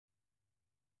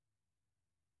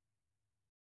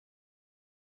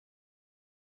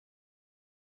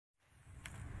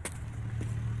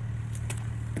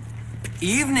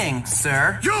Evening,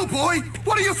 sir. You, boy!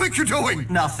 What do you think you're doing?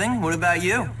 Nothing. What about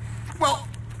you? Well,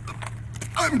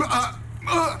 I'm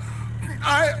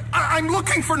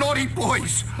looking for naughty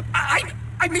boys.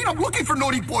 I mean, I'm looking for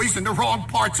naughty boys in the wrong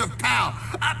parts of town.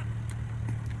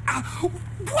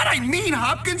 What I mean,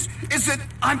 Hopkins, is that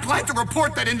I'm glad to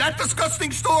report that in that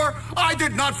disgusting store, I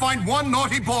did not find one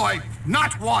naughty boy.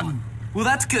 Not one. Well,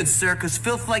 that's good, sir, because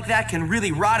filth like that can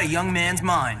really rot a young man's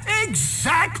mind.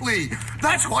 Exactly!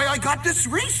 That's why I got this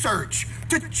research,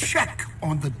 to check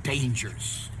on the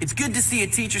dangers. It's good to see a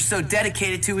teacher so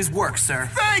dedicated to his work, sir.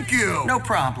 Thank you! No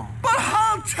problem. But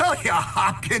I'll tell you,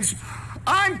 Hopkins,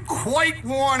 I'm quite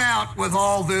worn out with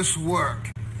all this work.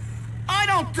 I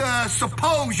don't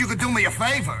suppose you could do me a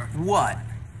favor. What?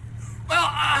 Well,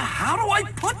 how do I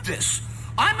put this?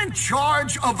 I'm in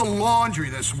charge of the laundry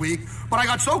this week, but I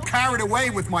got so carried away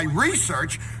with my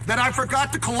research that I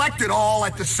forgot to collect it all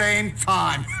at the same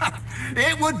time.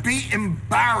 It would be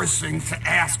embarrassing to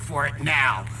ask for it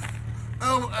now.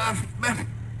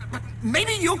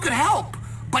 Maybe you could help,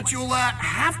 but you'll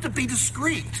have to be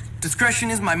discreet. Discretion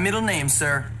is my middle name,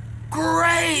 sir.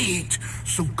 Great!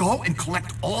 So go and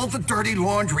collect all the dirty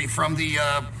laundry from the,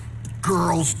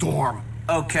 girls' dorm.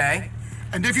 Okay.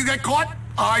 And if you get caught,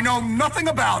 I know nothing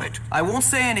about it. I won't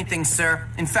say anything, sir.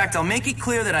 In fact, I'll make it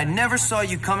clear that I never saw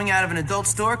you coming out of an adult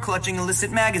store clutching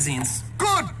illicit magazines.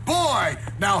 Good boy!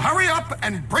 Now hurry up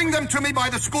and bring them to me by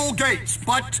the school gates,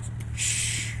 but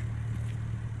shh.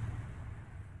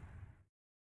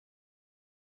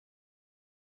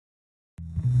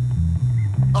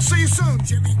 I'll see you soon,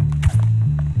 Jimmy.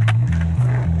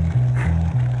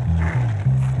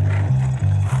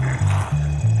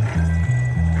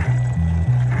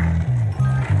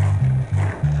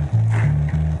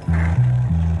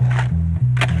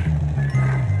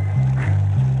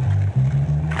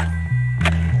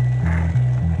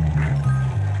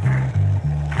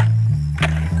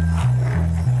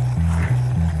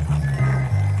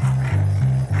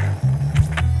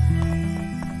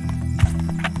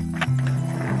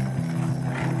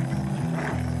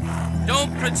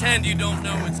 Don't pretend you don't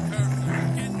know it's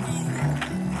curfew. Get moving.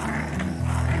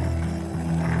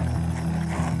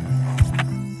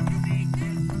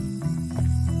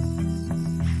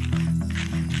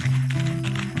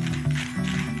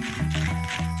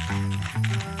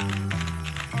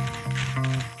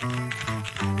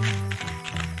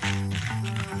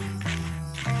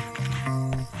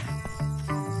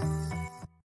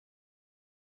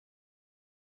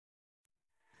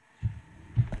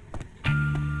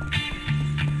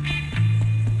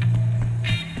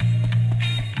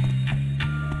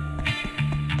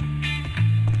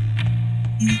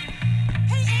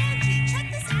 Hey, Angie,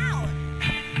 check this out.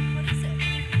 What is it?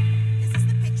 Is this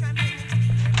the picture I'm putting into the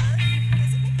yearbook?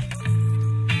 Does it make me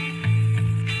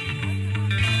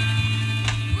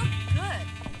look good?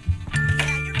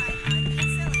 Yeah, you're right. I'm being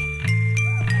silly.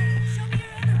 Hey, show me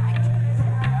your other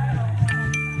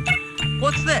pictures.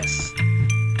 What's this?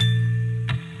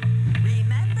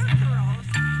 Remember, girls,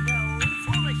 no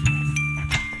foolishness.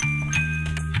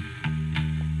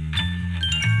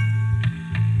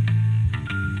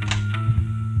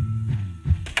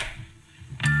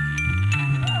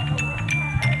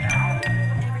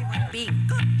 Everyone be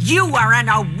good. You are in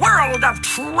a world of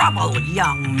trouble,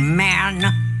 young man.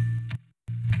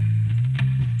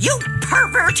 You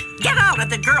pervert! Get out of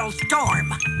the girls'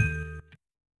 dorm!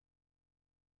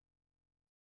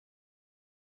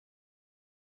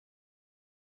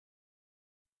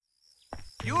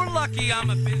 You're lucky I'm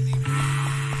a busy...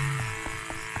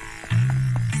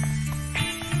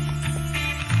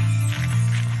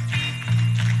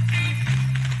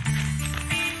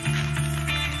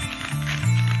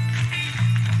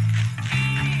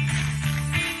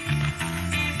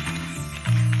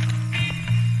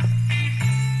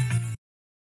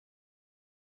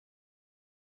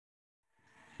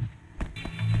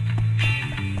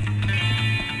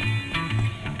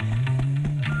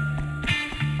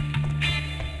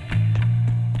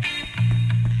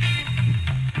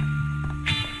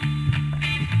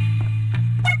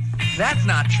 That's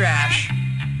not trash. Oh,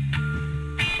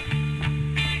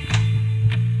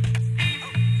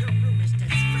 your room is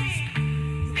disgraceful.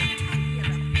 You will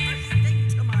tell me the first thing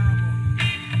tomorrow morning.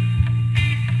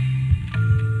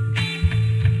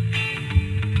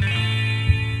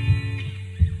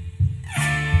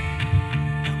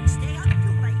 Don't stay up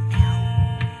too late now.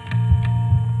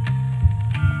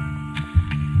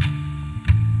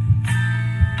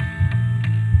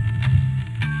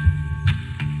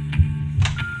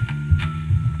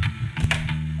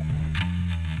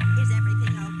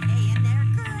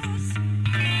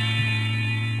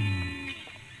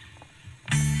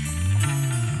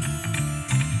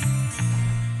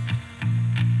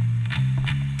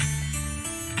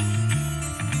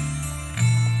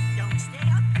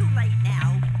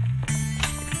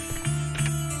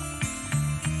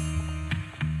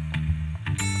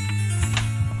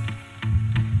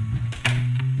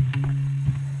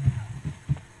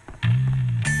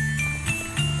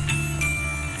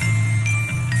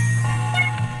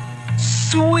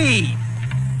 Sweet.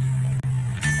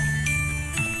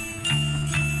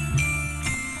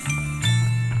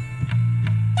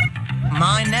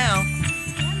 Mine now.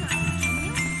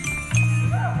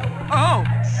 Oh,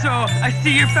 so I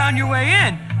see you found your way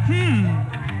in.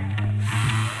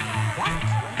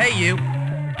 Hey, you.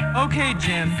 Okay,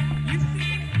 Jim. You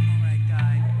seem like the right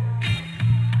guy.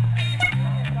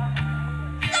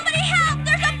 Somebody help!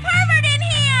 There's a pervert in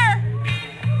here!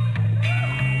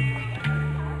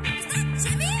 Is that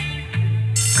Jimmy?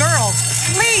 Girls,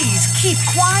 please keep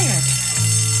quiet.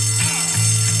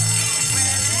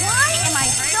 Why am I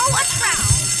so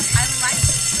attracted? I like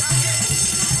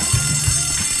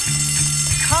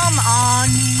Come on,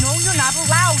 you know you're not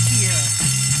allowed here.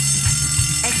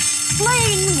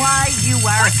 Explain why you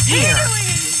are here.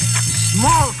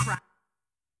 Small crowd.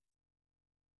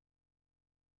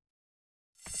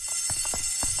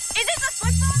 Is this a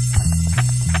football?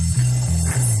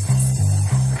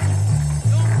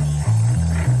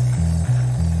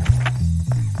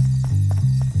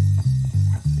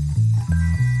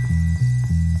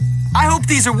 I hope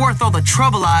these are worth all the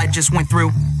trouble I just went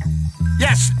through.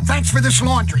 Yes, thanks for this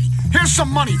laundry. Here's some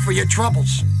money for your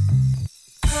troubles.